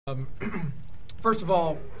First of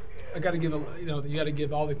all, I got to give you got to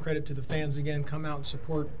give all the credit to the fans again. Come out and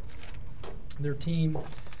support their team.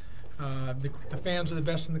 The fans are the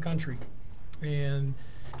best in the country, and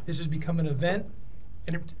this has become an event,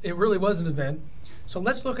 and it really was an event. So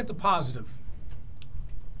let's look at the positive,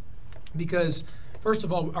 because first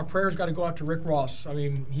of all, our prayers got to go out to Rick Ross. I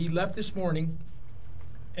mean, he left this morning,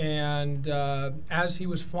 and as he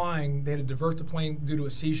was flying, they had to divert the plane due to a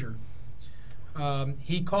seizure.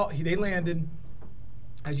 They landed,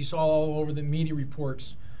 as you saw all over the media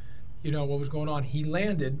reports, what was going on. He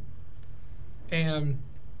landed, and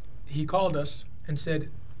he called us and said,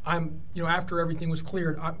 after everything was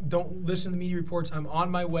cleared, don't listen to the media reports. I'm on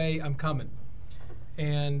my way. I'm coming,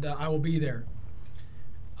 and I will be there.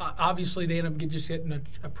 Obviously, they ended up just getting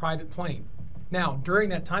a private plane. Now, during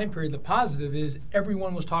that time period, the positive is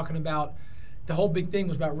everyone was talking about, the whole big thing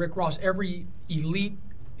was about Rick Ross. Every elite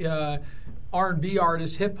R&B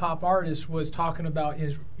artist, hip-hop artist was talking about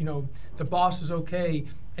his, the boss is okay,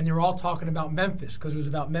 and they were all talking about Memphis because it was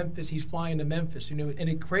about Memphis. He's flying to Memphis, and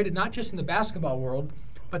it created not just in the basketball world,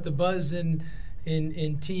 but the buzz in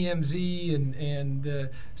TMZ and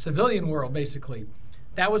the civilian world, basically.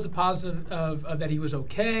 That was the positive of that he was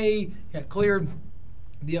okay, he got cleared.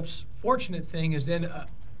 The unfortunate thing is then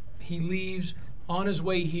he leaves on his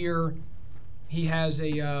way here. He has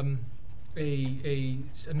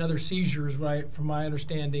another seizure, is right, from my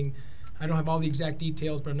understanding. I don't have all the exact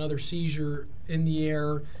details, but another seizure in the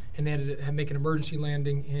air, and they had to make an emergency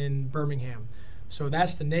landing in Birmingham. So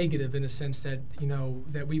that's the negative, in a sense that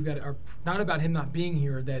that we've got not about him not being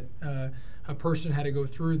here, that a person had to go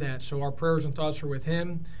through that. So our prayers and thoughts are with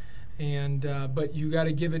him, and but you got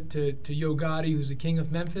to give it to Yo Gotti, who's the king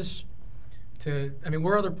of Memphis.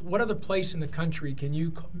 What other place in the country can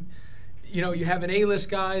you? You have an A-list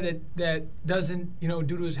guy that doesn't,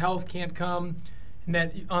 due to his health can't come, and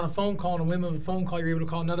that on a phone call, on a whim of a phone call, you're able to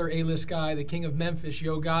call another A-list guy, the king of Memphis,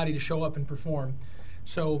 Yo Gotti, to show up and perform.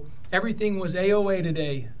 So everything was AOA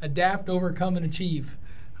today, adapt, overcome, and achieve.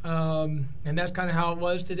 And that's kind of how it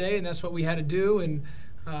was today, and that's what we had to do. And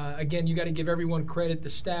again, you got to give everyone credit, the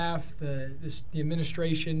staff, the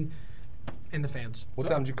administration, and the fans. What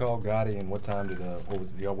time did you call Gotti, and what time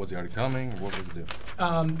was he already coming? What was the deal?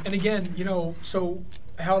 And again, so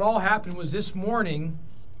how it all happened was this morning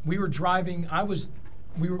we were driving.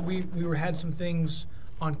 We had some things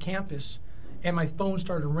on campus, and my phone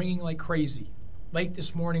started ringing like crazy. Late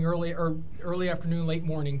this morning, early afternoon, late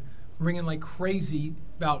morning, ringing like crazy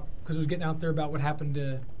because it was getting out there about what happened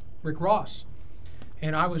to Rick Ross.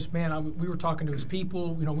 And we were talking to his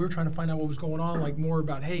people. We were trying to find out what was going on, like more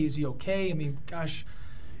about, hey, is he okay? I mean, gosh.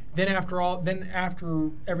 Then after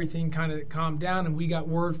everything kind of calmed down, and we got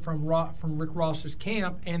word from Rick Ross's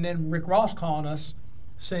camp, and then Rick Ross calling us,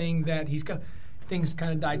 saying that things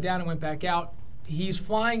kind of died down and went back out. He's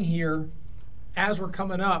flying here as we're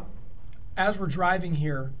coming up, as we're driving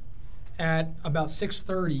here at about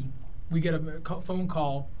 6:30. We get a phone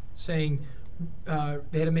call saying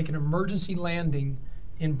they had to make an emergency landing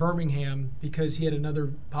in Birmingham because he had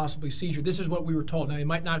another possibly seizure. This is what we were told. Now, it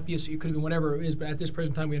might not be it could have been whatever it is, but at this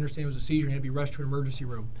present time, we understand it was a seizure and had to be rushed to an emergency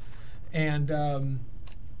room. And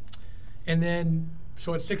then,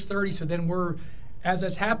 so at 6:30, so then as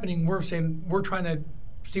that's happening, we're trying to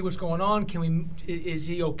see what's going on. Is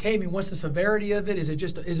he okay? I mean, what's the severity of it? Is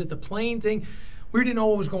it the plane thing? We didn't know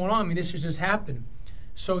what was going on. I mean, this just happened.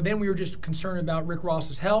 So then we were just concerned about Rick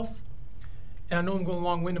Ross's health. And I know I'm going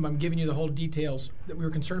long-winded, but I'm giving you the whole details. That we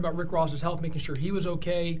were concerned about Rick Ross's health, making sure he was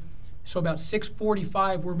okay. So about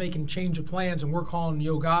 6:45, we're making change of plans, and we're calling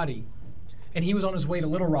Yo Gotti. And he was on his way to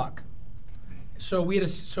Little Rock. So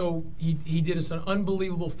he did us an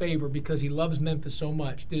unbelievable favor because he loves Memphis so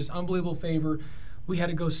much. Did us an unbelievable favor. We had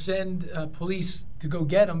to go send police to go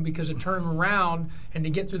get him because to turn him around and to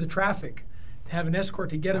get through the traffic, to have an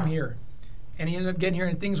escort to get him here. And he ended up getting here,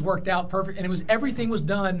 and things worked out perfect. And everything was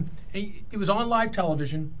done. It was on live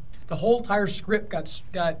television. The whole entire script got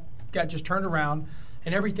just turned around,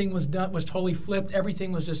 and everything was totally flipped.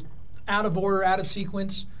 Everything was just out of order, out of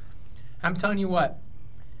sequence. I'm telling you what.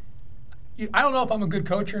 I don't know if I'm a good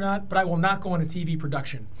coach or not, but I will not go on a TV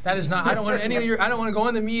production. That is not. I don't want I don't want to go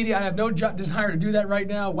in the media. I have no desire to do that right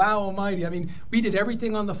now. Wow Almighty! I mean, we did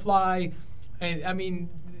everything on the fly, and I mean,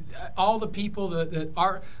 all the people,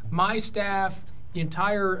 my staff, the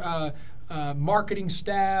entire marketing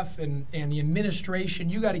staff, and the administration.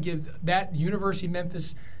 You got to give that University of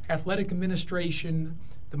Memphis athletic administration,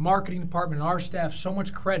 the marketing department, and our staff so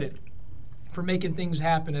much credit for making things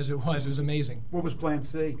happen as it was. It was amazing. What was Plan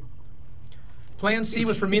C? Plan C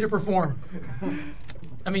was for me to perform.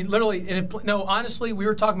 I mean, literally. And honestly, we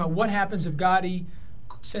were talking about what happens if Gotti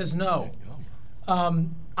says no.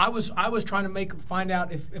 I was trying to find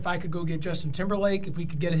out if I could go get Justin Timberlake, if we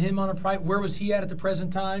could get him on a private. Where was he at the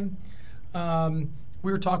present time?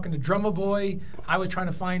 We were talking to Drummer Boy. I was trying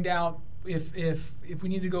to find out if we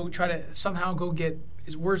need to go try to somehow go get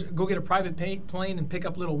a private plane and pick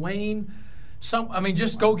up Lil Wayne.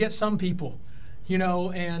 Just go get some people,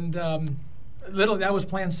 and that was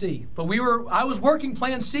Plan C. But I was working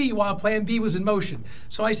Plan C while Plan B was in motion.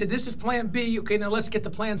 So I said, this is Plan B. Okay, now let's get to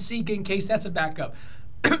Plan C in case that's a backup.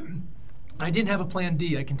 I didn't have a Plan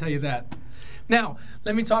D, I can tell you that. Now,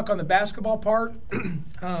 let me talk on the basketball part.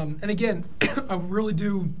 And again, I really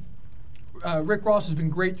do. Rick Ross has been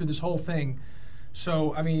great through this whole thing.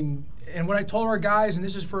 So, and what I told our guys, and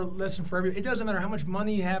this is for a lesson for everybody, it doesn't matter how much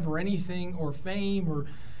money you have or anything or fame or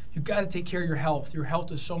you've got to take care of your health. Your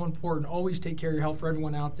health is so important. Always take care of your health for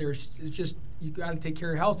everyone out there. It's just you got to take care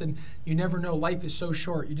of your health, and you never know. Life is so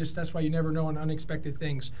short. That's why you never know on unexpected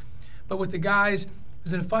things. But with the guys, it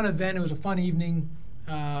was a fun event. It was a fun evening.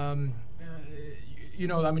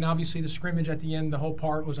 Obviously the scrimmage at the end, the whole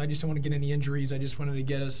part was I just didn't want to get any injuries. I just wanted to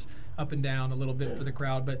get us up and down a little bit for the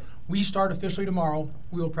crowd. But we start officially tomorrow.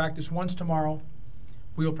 We will practice once tomorrow.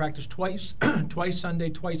 We will practice twice, twice Sunday,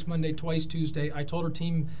 twice Monday, twice Tuesday. I told our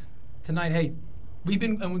team tonight, hey, we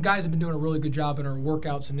guys have been doing a really good job in our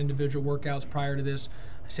workouts and individual workouts prior to this.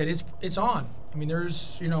 I said it's on.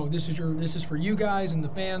 There's this is for you guys and the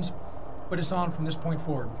fans, but it's on from this point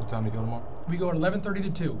forward. What time do you go tomorrow? We go at 11:30 to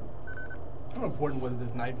 2. How important was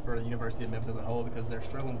this night for the University of Memphis as a whole, because they're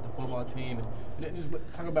struggling with the football team, and just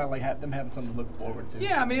talk about them having something to look forward to?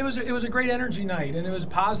 Yeah, it was a great energy night, and it was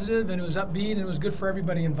positive, and it was upbeat, and it was good for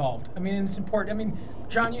everybody involved. And it's important.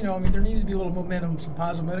 John, there needed to be a little momentum, some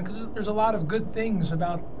positive momentum, because there's a lot of good things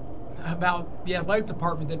about the athletic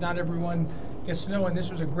department that not everyone gets to know, and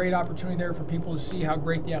this was a great opportunity there for people to see how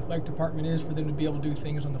great the athletic department is, for them to be able to do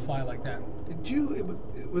things on the fly like that.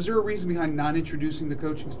 Was there a reason behind not introducing the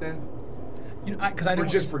coaching staff? Because I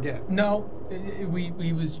didn't forget. No,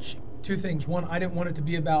 we was two things. One, I didn't want it to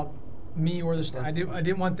be about me or the staff. I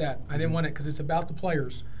didn't want that. I didn't want it because it's about the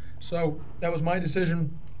players. So that was my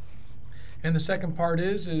decision. And the second part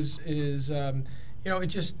is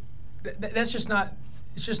that's just not.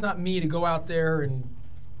 It's just not me to go out there, and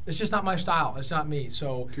it's just not my style. It's not me.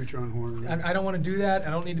 So toot your own horn. I don't want to do that.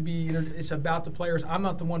 I don't need to be. It's about the players. I'm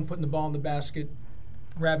not the one putting the ball in the basket,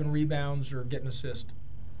 grabbing rebounds or getting assists.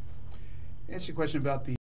 Ask you a question about the